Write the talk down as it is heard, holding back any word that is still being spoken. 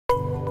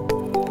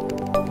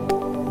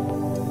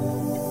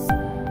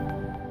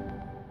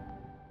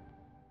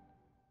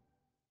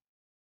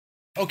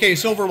Okay,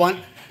 Silver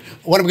One.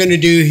 What I'm going to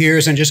do here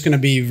is I'm just going to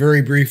be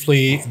very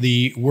briefly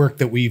the work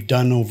that we've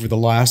done over the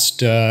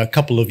last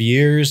couple of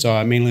years,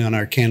 mainly on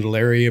our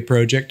Candelaria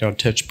project. I'll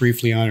touch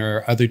briefly on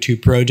our other two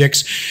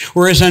projects.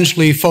 We're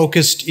essentially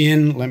focused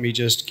in, let me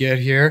just get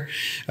here.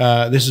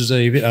 This is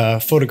a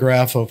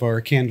photograph of our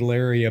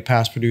Candelaria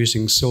past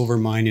producing silver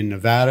mine in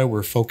Nevada.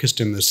 We're focused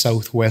in the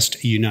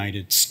southwest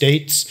United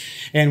States.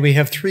 And we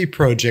have three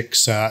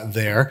projects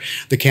there.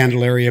 The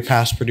Candelaria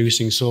past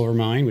producing silver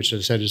mine, which as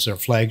I said is our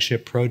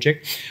flagship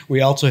project.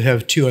 We also have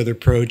two other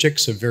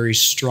projects, a very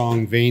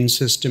strong vein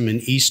system in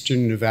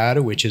eastern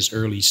Nevada, which is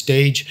early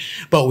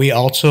stage, but we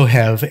also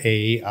have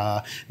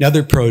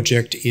another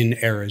project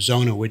in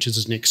Arizona, which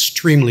is an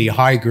extremely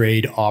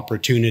high-grade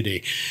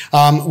opportunity.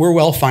 We're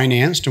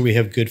well-financed and we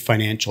have good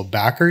financial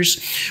backers.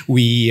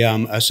 We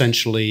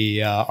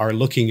essentially are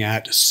looking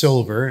at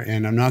silver,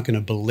 and I'm not going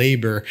to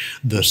belabor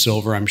the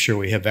silver. I'm sure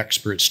we have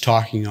experts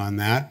talking on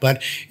that,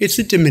 but it's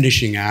a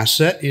diminishing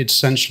asset. It's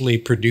essentially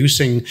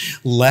producing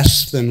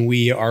less than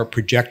we are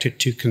projected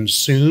to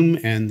consume,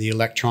 and the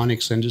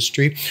electronics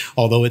industry,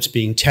 although it's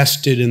being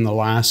tested in the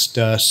last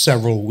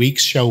several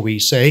weeks, shall we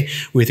say,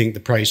 we think the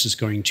price is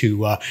going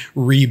to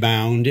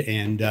rebound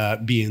and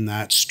be in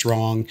that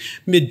strong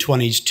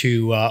mid-20s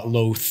to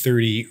low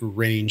 30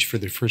 range for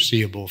the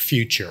foreseeable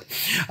future.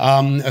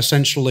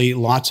 Essentially,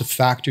 lots of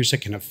factors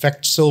that can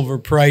affect silver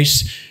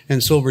price,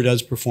 and silver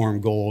does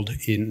outperform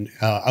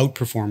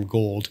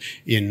gold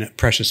in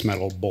precious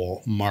metal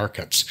bull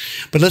markets.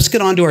 But let's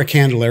get on to our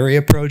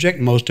Candelaria project.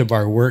 Most of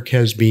our work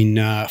has been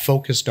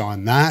focused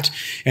on that,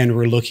 and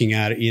we're looking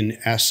at, in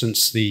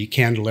essence, the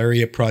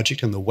Candelaria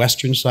project on the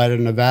western side of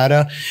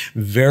Nevada,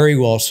 very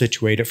well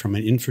situated from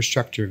an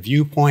infrastructure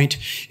viewpoint.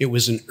 It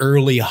was an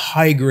early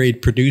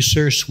high-grade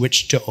producer,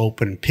 switched to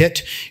open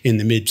pit in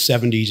the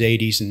mid-70s,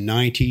 80s, and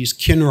 90s.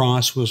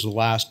 Kinross was the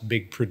last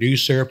big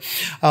producer.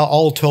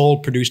 All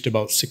told, produced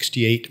about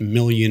 68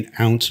 million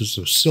ounces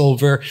of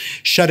silver,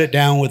 shut it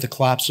down with the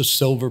collapse of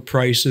silver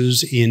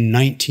prices in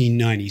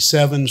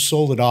 1997,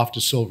 sold it off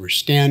to Silver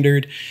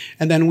Standard,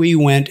 and then we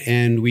went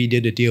and we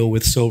did a deal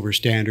with Silver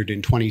Standard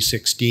in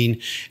 2016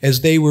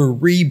 as they were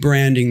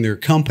rebranding their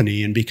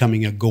company and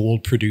becoming a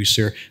gold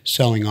producer,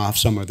 selling off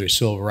some of their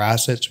silver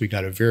assets. We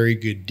got a very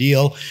good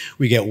deal.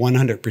 We get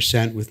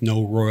 100% with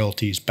no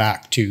royalties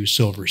back to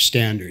Silver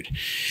Standard.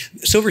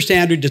 Silver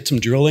Standard did some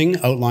drilling,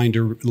 outlined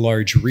a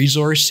large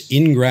resource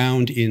in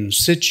ground in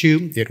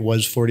situ. It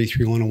was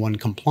 43101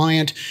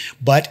 compliant,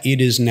 but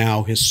it is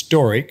now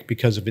historic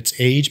because of its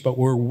age, but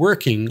we're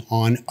working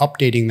on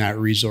updating that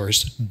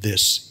resource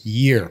this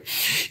year.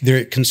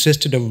 It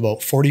consisted of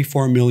about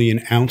 44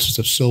 million ounces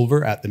of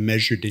silver at the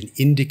measured and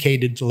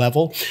indicated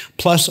level,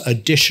 plus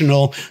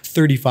additional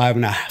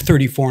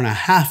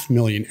 34.5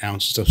 million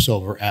ounces of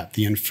silver at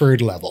the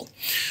inferred level.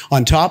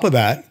 On top of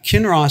that,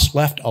 Kinross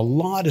left a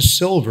lot of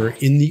silver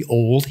in the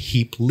old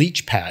heap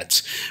leach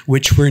pads,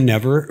 which were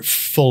never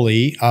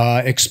fully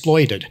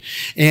exploited.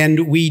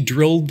 And we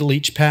drilled the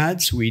leach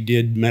pads, we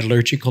did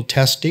metallurgical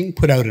testing,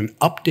 put out an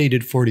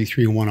updated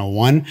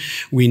 43101.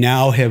 We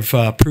now have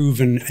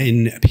proven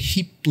in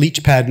heap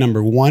leach pad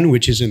number 1,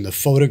 which is in the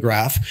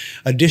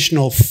photograph,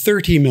 additional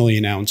 30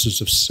 million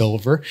ounces of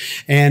silver.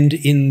 And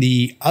in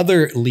the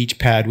other leach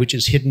pad, which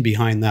is hidden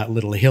behind that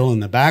little hill in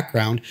the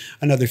background,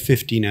 another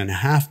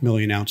 15.5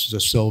 million ounces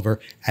of silver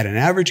at an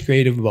average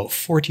grade of about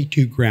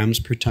 42 grams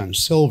per ton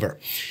silver.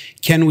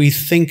 Can we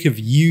think of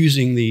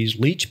using these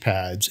leach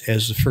pads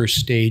as the first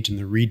stage in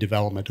the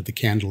redevelopment of the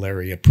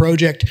Candelaria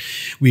project?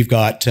 We've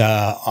got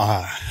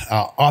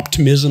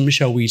optimism,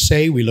 shall we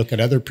say. We look at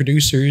other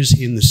producers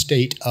in the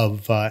state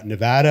of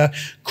Nevada.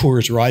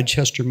 Coeur's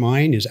Rochester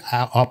mine is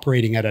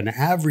operating at an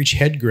average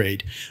head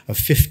grade of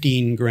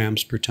 15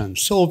 grams per ton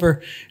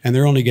silver, and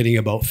they're only getting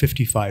about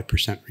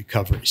 55%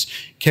 recoveries.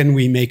 Can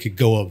we make a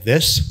go of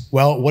this?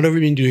 Well, what have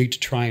we been doing to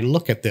try and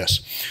look at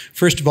this?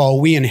 First of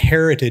all, we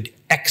inherited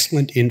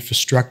excellent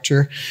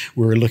infrastructure.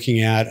 We're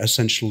looking at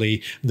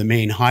essentially the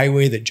main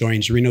highway that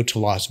joins Reno to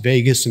Las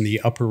Vegas in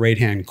the upper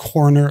right-hand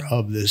corner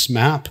of this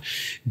map.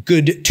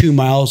 Good 2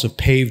 miles of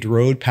paved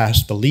road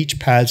past the leach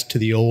pads to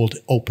the old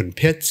open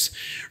pits.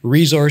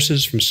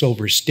 Resources from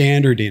Silver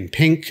Standard in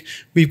pink.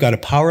 We've got a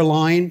power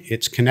line.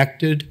 It's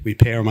connected. We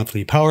pay our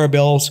monthly power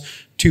bills.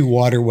 2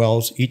 water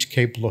wells, each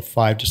capable of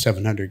 500 to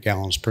 700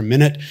 gallons per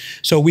minute.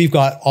 So we've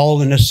got all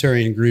the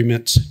necessary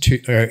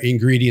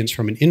ingredients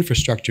from an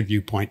infrastructure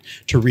viewpoint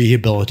to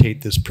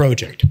rehabilitate this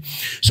project.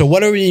 So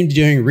what are we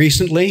doing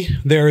recently?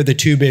 There are the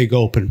 2 big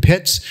open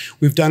pits.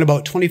 We've done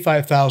about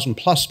 25,000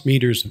 plus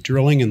meters of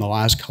drilling in the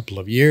last couple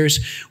of years.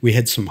 We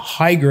had some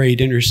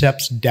high-grade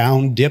intercepts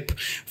down dip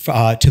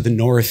to the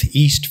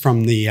northeast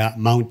from the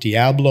Mount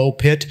Diablo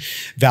pit,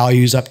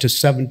 values up to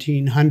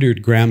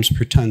 1,700 grams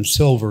per ton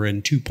silver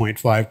and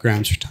 2.5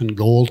 grams per ton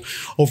gold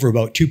over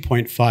about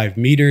 2.5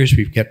 meters.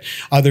 We've got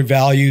other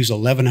values,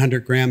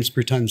 1,100 grams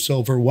per ton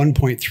silver,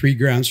 1.3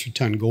 grams per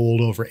ton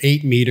gold over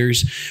 8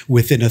 meters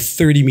within a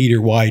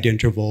 30-meter wide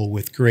interval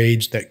with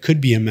grades that could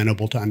be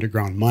amenable to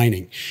underground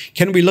mining.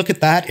 Can we look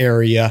at that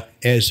area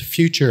as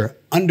future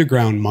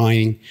underground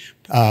mining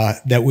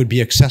that would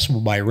be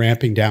accessible by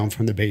ramping down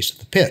from the base of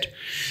the pit.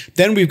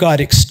 Then we've got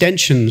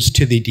extensions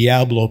to the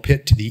Diablo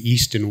pit to the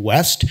east and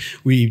west.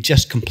 We've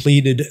just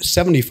completed a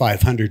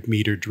 7,500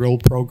 meter drill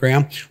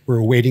program. We're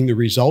awaiting the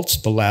results.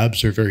 The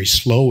labs are very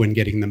slow in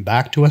getting them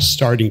back to us,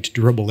 starting to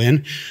dribble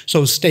in.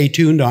 So stay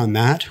tuned on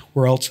that.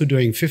 We're also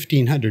doing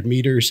 1,500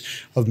 meters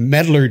of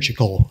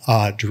metallurgical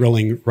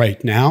drilling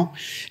right now.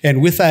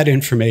 And with that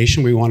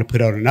information, we want to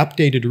put out an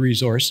updated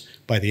resource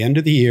by the end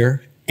of the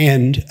year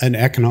and an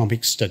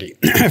economic study,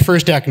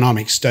 first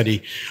economic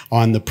study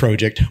on the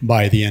project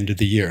by the end of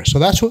the year. So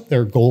that's what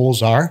their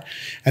goals are.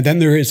 And then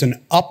there is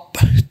an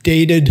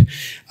updated,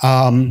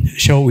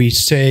 shall we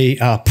say,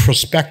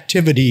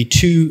 prospectivity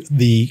to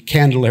the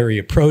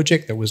Candelaria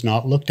project that was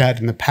not looked at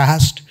in the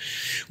past.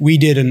 We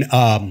did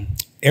an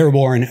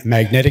airborne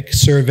magnetic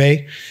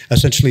survey.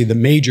 Essentially, the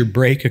major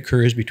break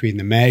occurs between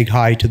the mag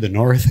high to the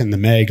north and the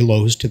mag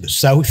lows to the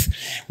south,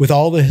 with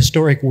all the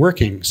historic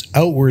workings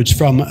outwards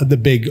from the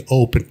big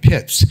open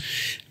pits.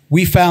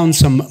 We found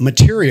some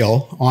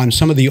material on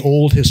some of the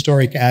old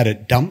historic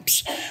adit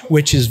dumps,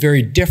 which is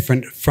very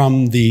different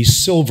from the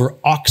silver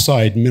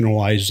oxide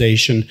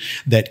mineralization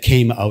that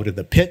came out of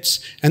the pits.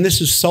 And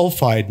this is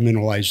sulfide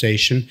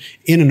mineralization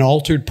in an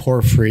altered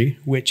porphyry,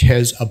 which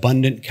has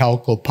abundant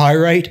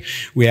chalcopyrite.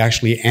 We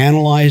actually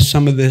analyzed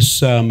some of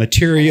this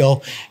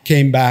material,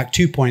 came back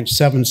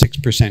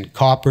 2.76%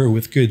 copper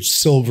with good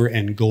silver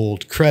and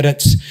gold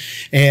credits.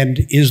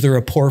 And is there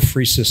a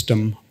porphyry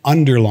system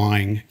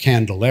underlying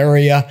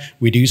Candelaria?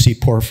 We do see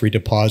porphyry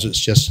deposits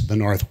just to the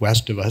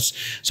northwest of us.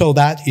 So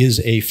that is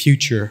a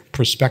future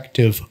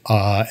prospective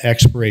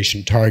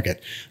exploration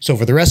target. So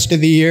for the rest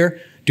of the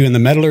year, doing the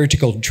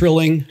metallurgical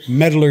drilling,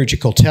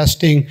 metallurgical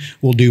testing,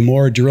 we'll do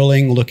more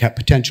drilling, look at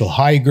potential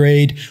high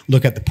grade,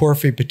 look at the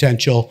porphyry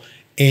potential,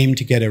 aim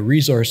to get a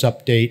resource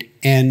update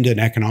and an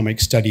economic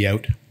study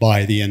out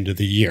by the end of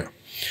the year.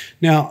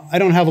 Now, I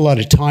don't have a lot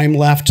of time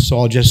left, so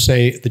I'll just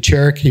say the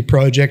Cherokee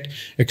project,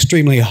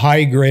 extremely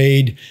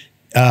high-grade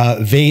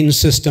vein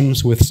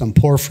systems with some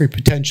porphyry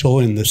potential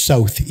in the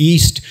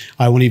southeast.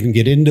 I won't even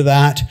get into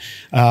that.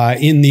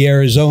 In the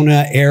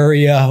Arizona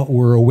area,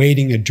 we're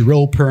awaiting a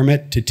drill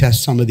permit to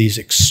test some of these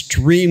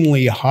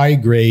extremely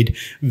high-grade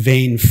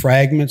vein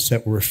fragments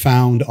that were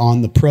found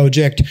on the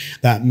project.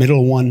 That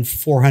middle one,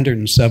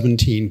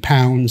 417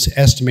 pounds,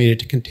 estimated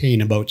to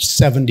contain about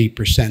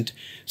 70%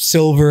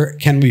 silver.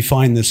 Can we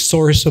find the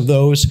source of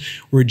those?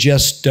 We're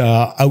just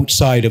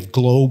outside of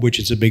Globe, which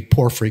is a big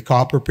porphyry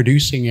copper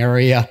producing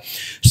area.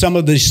 Some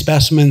of the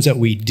specimens that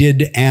we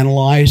did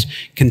analyze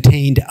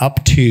contained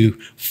up to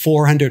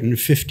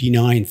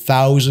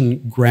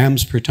 459,000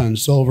 grams per ton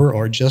silver,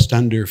 or just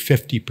under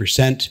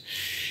 50%.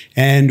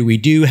 And we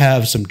do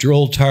have some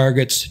drill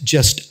targets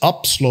just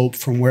upslope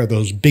from where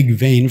those big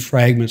vein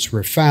fragments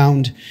were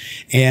found.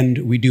 And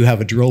we do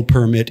have a drill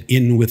permit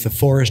in with the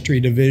forestry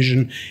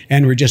division.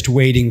 And we're just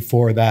waiting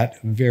for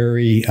that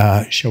very,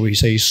 shall we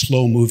say,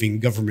 slow-moving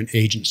government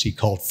agency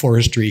called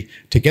forestry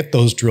to get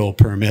those drill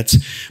permits.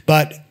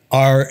 But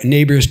our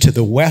neighbors to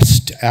the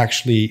west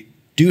actually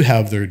do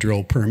have their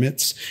drill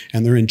permits,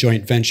 and they're in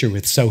joint venture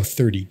with South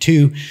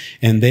 32,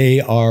 and they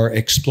are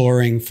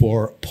exploring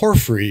for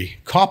porphyry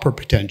copper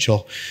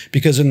potential,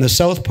 because in the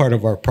south part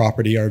of our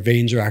property, our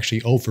veins are actually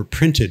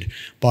overprinted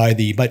by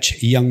the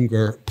much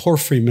younger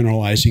porphyry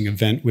mineralizing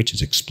event, which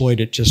is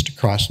exploited just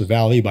across the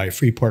valley by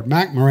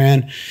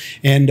Freeport-McMoran.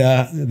 And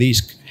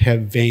these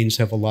veins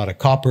have a lot of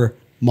copper,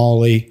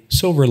 moly,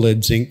 silver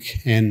lead,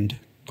 zinc, and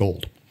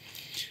gold.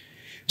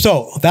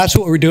 So that's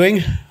what we're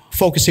doing.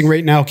 Focusing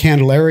right now,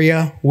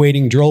 Candelaria,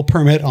 waiting drill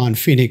permit on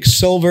Phoenix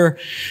Silver.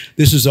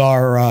 This is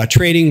our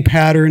trading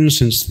pattern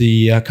since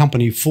the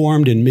company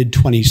formed in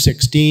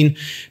mid-2016.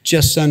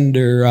 Just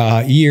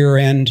under year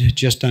end,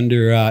 just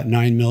under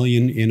 9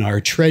 million in our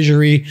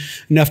treasury.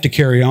 Enough to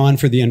carry on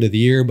for the end of the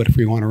year, but if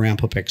we want to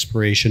ramp up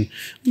exploration,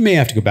 we may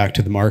have to go back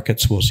to the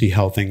markets. We'll see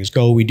how things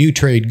go. We do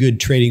trade good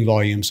trading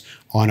volumes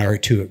on our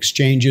two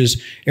exchanges.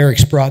 Eric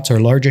Sprott's our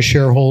largest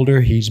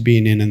shareholder. He's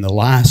been in the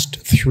last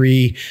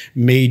 3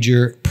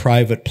 major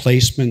private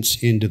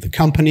placements into the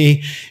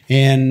company,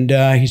 and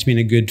he's been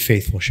a good,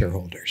 faithful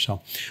shareholder.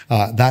 So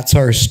that's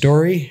our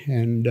story,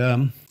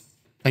 and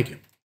thank you.